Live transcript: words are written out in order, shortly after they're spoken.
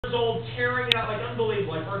years old, tearing it out like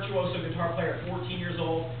unbelievable, like virtuoso guitar player at 14 years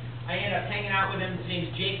old. I ended up hanging out with him. His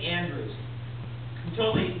name's Jake Andrews. We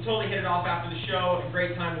totally hit it off after the show, a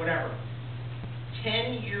great time, whatever.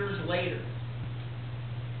 10 years later,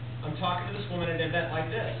 I'm talking to this woman at an event like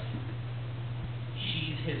this.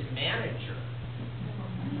 She's his manager.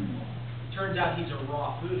 Turns out he's a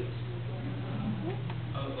raw foodist.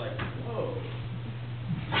 I was like, whoa.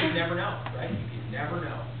 You could never know, right? You could never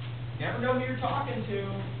know. Never know who you're talking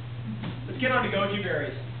to. Let's get on to goji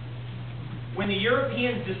berries. When the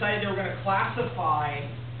Europeans decided they were going to classify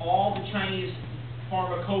all the Chinese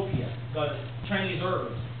pharmacopoeia, the Chinese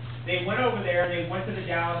herbs, they went over there, they went to the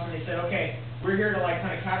Taoists, and they said, okay, we're here to like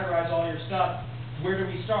kind of categorize all your stuff. Where do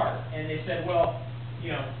we start? And they said, well, you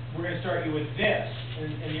know, we're going to start you with this.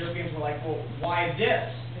 And the Europeans were like, well, why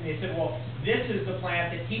this? And they said, well, this is the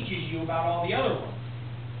plant that teaches you about all the other ones.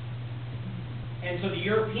 And so the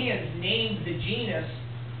Europeans named the genus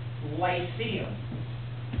Lyceum.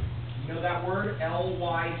 You know that word?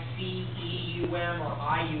 L-Y-C-E-U-M or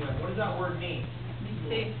I-U-M. What does that word mean?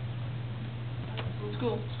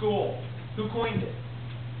 School. School. Who coined it?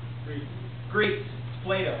 Greeks. It's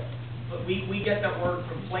Plato. But we get that word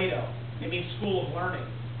from Plato. It means school of learning.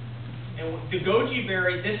 And the goji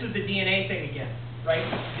berry, this is the DNA thing again, right?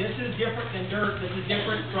 This is different than dirt. This is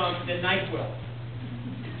different from the NyQuil.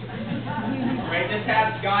 Right? This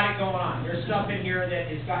has got it going on. There's stuff in here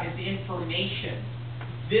that is got it's information.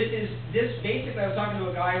 This basically, I was talking to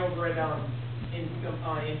a guy over at in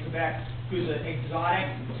Quebec who's an exotic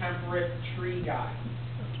temperate tree guy.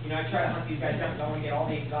 You know, I try to hunt these guys down because I want to get all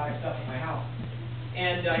the exotic stuff in my house.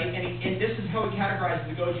 And this is how he categorizes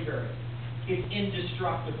the goji berry. It's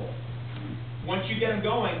indestructible. Once you get them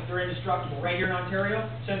going, they're indestructible. Right here in Ontario,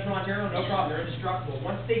 Central Ontario, no problem, they're indestructible.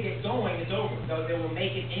 Once they get going, it's over. They will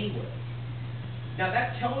make it anywhere. Now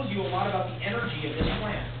that tells you a lot about the energy of this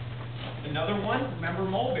plant. Another one, remember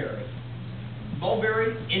mulberry.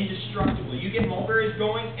 Mulberry, indestructible. You get mulberries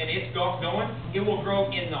going, and it's going, it will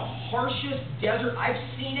grow in the harshest desert. I've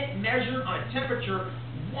seen it measured on a temperature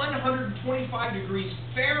 125 degrees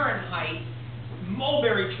Fahrenheit,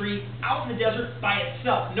 mulberry tree out in the desert by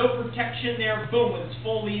itself. No protection there, boom, with its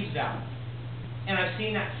full leaves out. And I've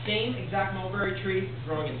seen that same exact mulberry tree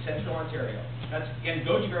growing in Central Ontario. And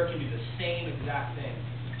goji berry can do the same exact thing.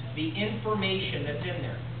 The information that's in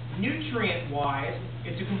there. Nutrient-wise,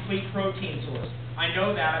 it's a complete protein source. I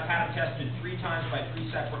know that. I've had it tested 3 times by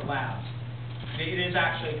 3 separate labs. It is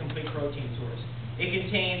actually a complete protein source. It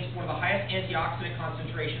contains one of the highest antioxidant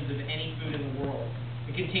concentrations of any food in the world.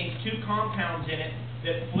 It contains 2 compounds in it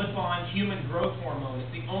that flip on human growth hormone.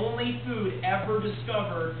 It's the only food ever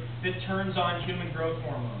discovered that turns on human growth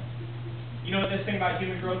hormone. You know what this thing about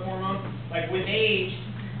human growth hormone? Like with age,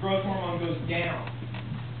 growth hormone goes down,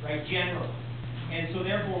 right, generally. And so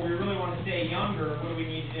therefore, we really want to stay younger. What do we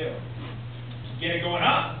need to do? Get it going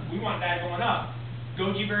up. We want that going up.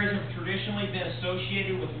 Goji berries have traditionally been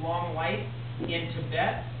associated with long life in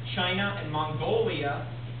Tibet, China, and Mongolia,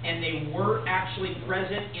 and they were actually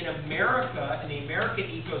present in America, in the American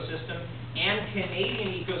ecosystem, and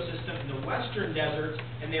Canadian ecosystem in the western deserts,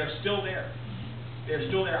 and they are still there. They're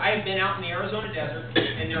still there. I have been out in the Arizona desert,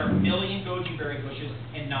 and there are a million goji berry bushes,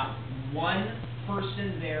 and not one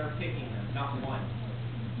person there picking them. Not one.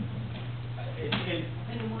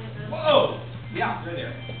 Whoa! Yeah, they're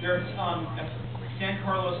there. They're San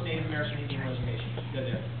Carlos Native American Indian Reservation. They're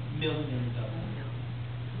there. Millions of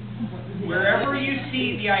them. Wherever you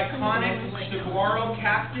see the iconic saguaro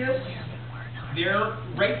cactus, there,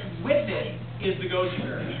 right with it, is the goji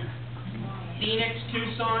berry. Phoenix,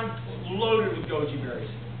 Tucson, loaded with goji berries.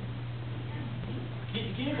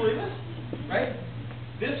 Can you believe this? Right?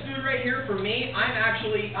 This food right here, for me, I'm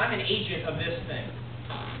an agent of this thing.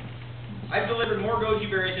 I've delivered more goji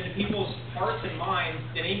berries into people's hearts and minds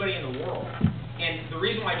than anybody in the world. And the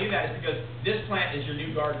reason why I do that is because this plant is your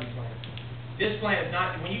new garden plant. This plant is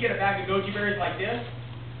not, when you get a bag of goji berries like this,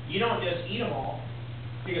 you don't just eat them all,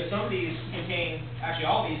 because some of these contain, actually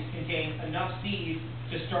all these contain enough seeds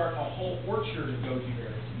to start a whole orchard of goji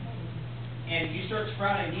berries. And if you start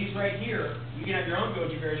sprouting these right here, you can have your own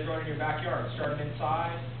goji berries growing in your backyard. Start them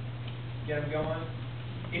inside, get them going.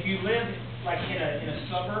 If you live like in a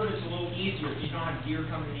suburb, it's a little easier because you don't have deer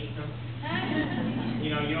coming and eating them.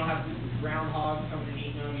 You know, you don't have groundhogs coming and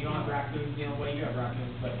eating them. You don't have raccoons. You know, well, you have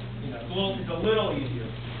raccoons, but you know, it's a little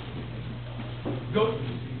easier.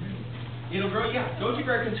 It'll grow. Yeah, goji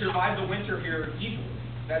berry can survive the winter here easily.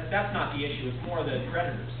 That's not the issue. It's more the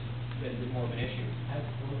predators that is more of an issue.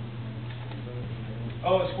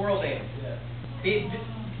 Oh, squirrels ate them. Yeah.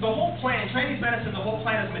 The whole plant, in Chinese medicine, the whole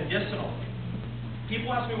plant is medicinal. People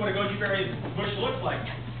ask me what a goji berry bush looks like.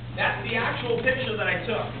 That's the actual picture that I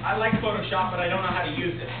took. I like Photoshop, but I don't know how to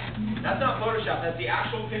use it. That's not Photoshop. That's the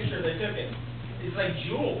actual picture they took it. It's like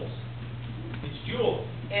jewels. It's jewels.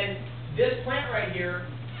 And this plant right here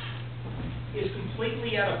is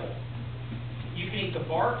completely edible. You can eat the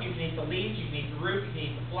bark, you can eat the leaves, you can eat the root, you can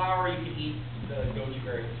eat the flower, you can eat the goji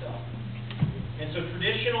berry itself. And so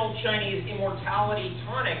traditional Chinese immortality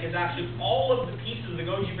tonic is actually all of the pieces of the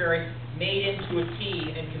goji berry made into a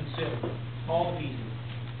tea and consumed. All the pieces.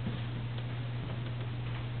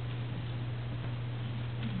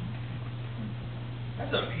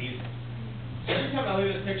 That's amazing. Every time I look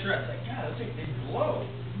at this picture, it's like, God, those things, they glow.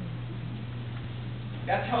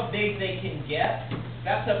 That's how big they can get.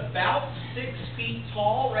 That's about 6 feet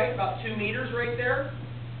tall, right? About 2 meters right there.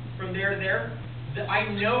 From there to there. I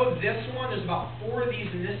know this one, there's about 4 of these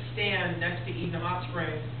in this stand next to Eden Hot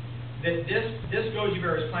Springs, that this goji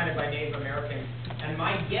berry is planted by Native Americans. And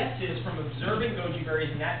my guess is, from observing goji berries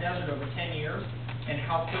in that desert over 10 years, and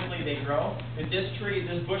how quickly they grow, that this tree,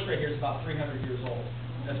 this bush right here is about 300 years old.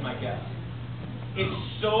 That's my guess. It's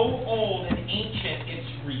so old and ancient, it's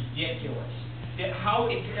ridiculous.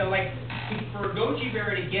 For a goji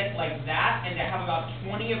berry to get like that, and to have about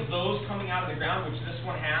 20 of those coming out of the ground, which this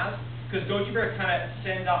one has, because goji berries kind of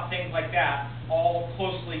send out things like that, all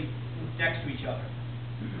closely next to each other.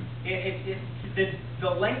 The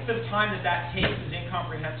length of time that takes is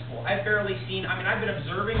incomprehensible. I've barely seen, I've been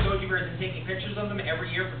observing goji berries and taking pictures of them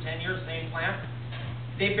every year for 10 years, same plant.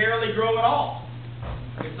 They barely grow at all.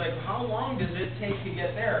 It's like, how long does it take to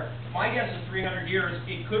get there? My guess is 300 years.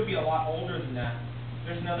 It could be a lot older than that.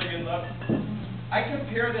 There's another good look. I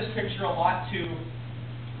compare this picture a lot to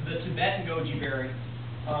the Tibetan goji berry.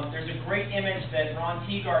 There's a great image that Ron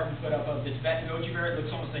Teagarden put up of the Tibetan goji berry. It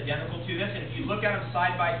looks almost identical to this, and if you look at them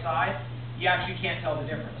side by side, you actually can't tell the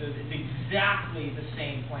difference. It's exactly the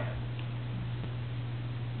same plant.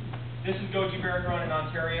 This is goji berry grown in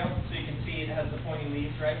Ontario, so you can see it has the pointy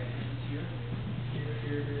leaves, right? It's here.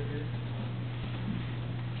 Here.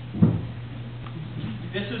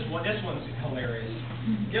 This one's hilarious.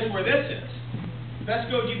 Guess where this is?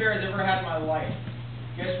 Best goji berry I've ever had in my life.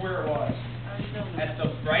 Guess where it was? At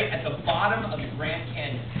the bottom of the Grand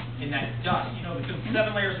Canyon, in that dust. You know, because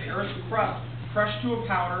 7 layers of the Earth's crust crushed to a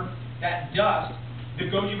powder. That dust, the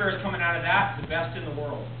goji berries coming out of that, the best in the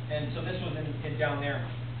world. And so this was in down there.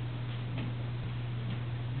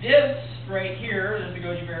 This right here is the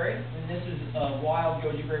goji berry, and this is a wild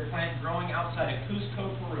goji berry plant growing outside of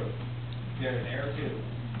Cusco, Peru. They're there too.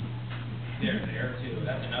 They're there too.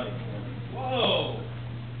 That's another one. Whoa!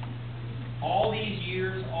 All these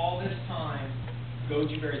years, all this time,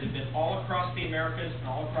 goji berries have been all across the Americas and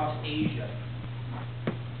all across Asia.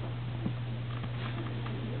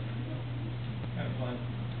 Kind of fun.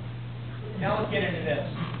 Now let's get into this.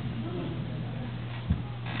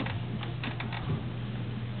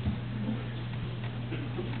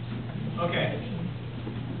 Okay.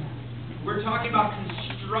 We're talking about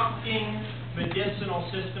constructing medicinal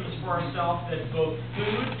systems for ourselves that's both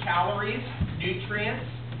food, calories, nutrients,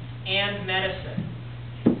 and medicine.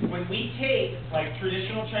 When we take, like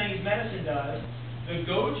traditional Chinese medicine does, the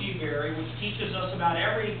goji berry, which teaches us about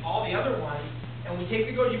all the other ones, and we take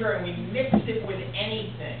the goji berry and we mix it with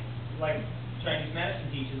anything, like Chinese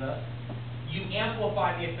medicine teaches us, you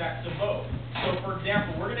amplify the effects of both. So, for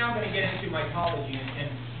example, we're now going to get into mycology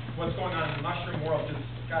and what's going on in the mushroom world, because,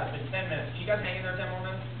 God, it's been 10 minutes. You guys hanging there 10 more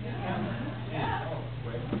minutes? Yeah. Oh,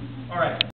 wait. All right.